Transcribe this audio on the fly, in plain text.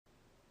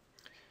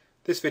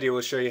This video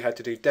will show you how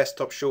to do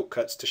desktop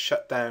shortcuts to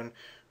shut down,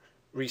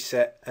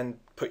 reset and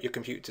put your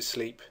computer to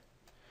sleep.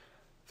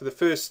 For the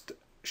first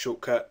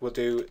shortcut we'll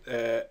do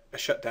a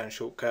shutdown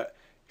shortcut.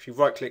 If you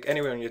right click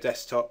anywhere on your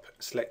desktop,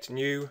 select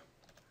New,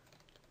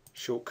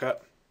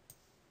 Shortcut,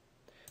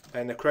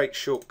 and the Create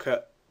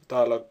Shortcut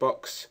dialog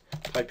box,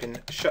 type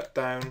in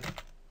Shutdown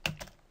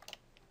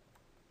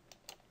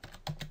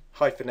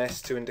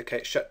 -S to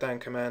indicate shutdown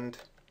command,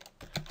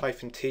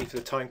 -T for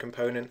the time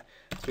component.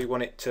 If we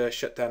want it to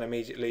shut down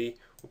immediately,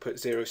 we'll put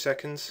 0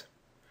 seconds.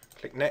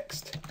 Click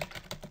Next.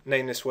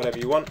 Name this whatever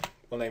you want.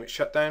 We'll name it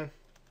Shutdown.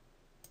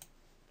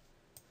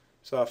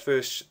 So our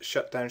first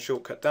shutdown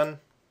shortcut done.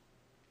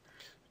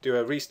 Do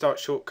a restart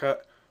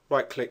shortcut.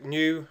 Right click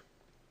New.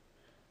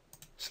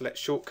 Select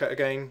Shortcut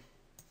again.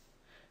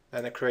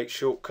 And the Create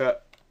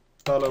Shortcut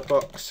dialog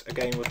box.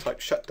 Again we'll type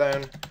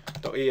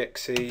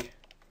Shutdown.exe.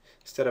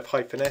 Instead of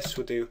 -S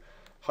we'll do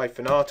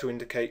 -R to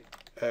indicate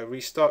a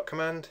restart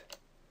command.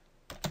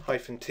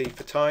 -T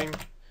for time,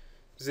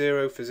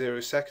 0 for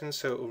 0 seconds,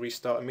 so it will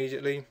restart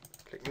immediately.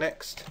 Click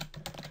Next.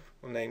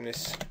 We'll name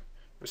this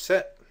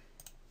Reset.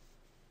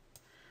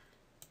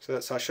 So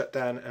that's our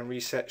shutdown and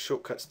reset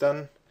shortcuts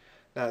done.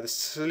 Now the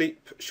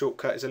sleep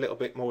shortcut is a little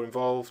bit more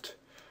involved.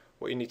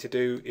 What you need to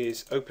do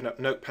is open up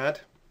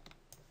Notepad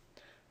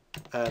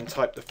and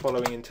type the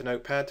following into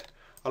Notepad.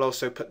 I'll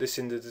also put this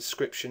in the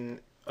description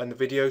on the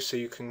video so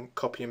you can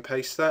copy and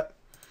paste that.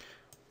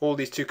 All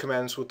these two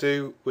commands will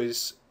do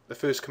was the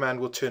first command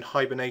will turn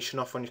hibernation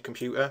off on your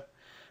computer,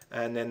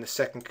 and then the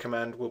second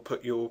command will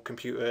put your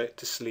computer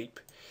to sleep.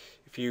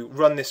 If you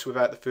run this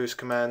without the first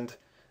command,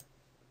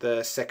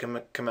 the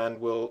second command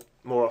will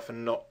more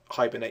often not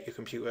hibernate your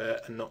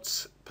computer and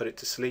not put it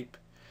to sleep.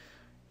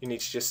 You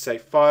need to just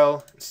save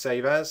File,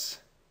 Save As,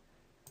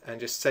 and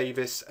just save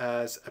this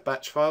as a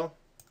batch file.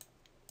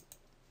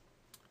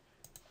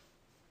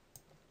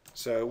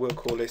 So we'll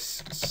call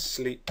this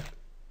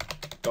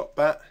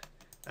sleep.bat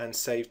and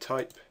save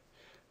type.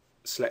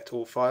 Select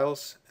all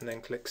files and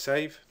then click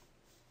Save.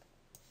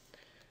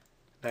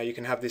 Now you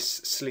can have this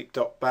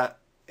sleep.bat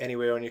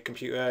anywhere on your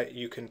computer.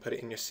 You can put it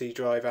in your C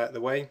drive out of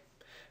the way.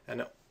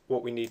 And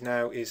what we need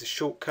now is a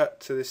shortcut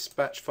to this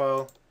batch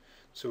file.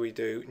 So we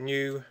do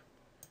New,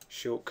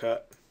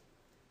 Shortcut,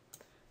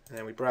 and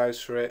then we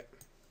browse for it.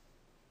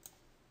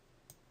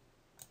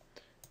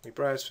 We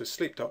browse for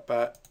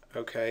sleep.bat,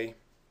 OK.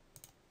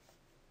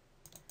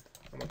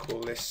 And we'll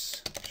call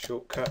this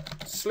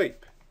shortcut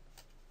Sleep.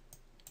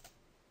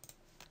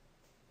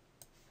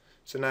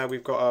 So now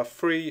we've got our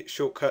 3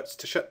 shortcuts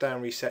to shut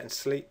down, reset and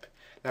sleep.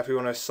 Now if we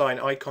want to assign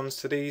icons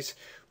to these,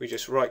 we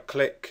just right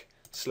click,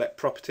 select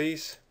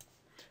Properties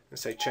and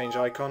say Change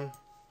Icon.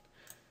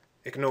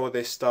 Ignore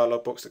this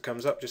dialog box that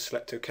comes up, just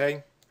select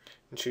OK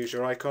and choose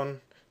your icon.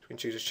 So we can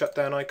choose a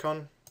shutdown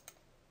icon.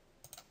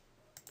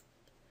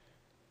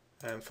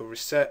 And for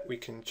reset we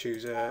can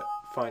choose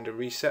find a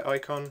reset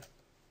icon.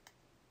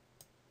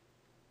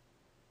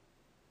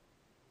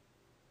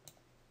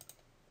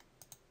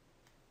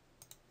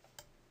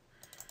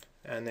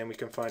 And then we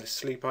can find a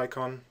sleep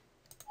icon.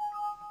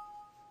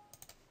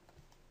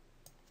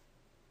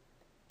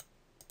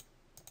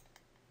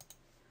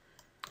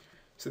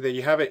 So there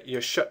you have it,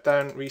 your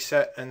shutdown,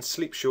 reset and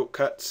sleep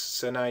shortcuts.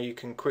 So now you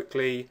can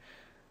quickly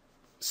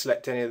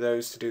select any of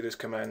those to do those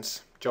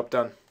commands. Job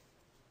done.